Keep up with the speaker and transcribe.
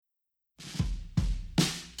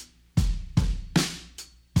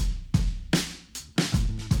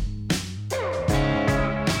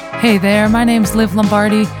Hey there, my name's Liv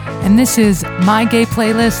Lombardi, and this is My Gay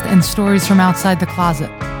Playlist and Stories from Outside the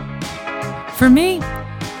Closet. For me,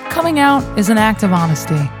 coming out is an act of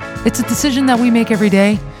honesty. It's a decision that we make every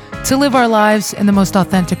day to live our lives in the most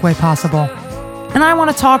authentic way possible. And I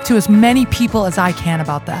want to talk to as many people as I can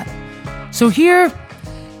about that. So here,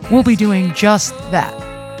 we'll be doing just that.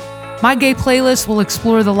 My Gay Playlist will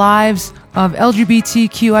explore the lives of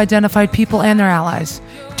LGBTQ identified people and their allies.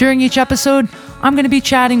 During each episode, I'm going to be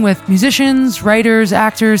chatting with musicians, writers,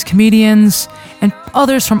 actors, comedians, and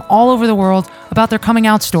others from all over the world about their coming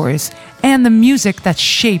out stories and the music that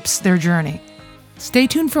shapes their journey. Stay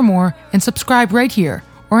tuned for more and subscribe right here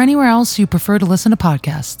or anywhere else you prefer to listen to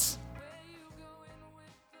podcasts.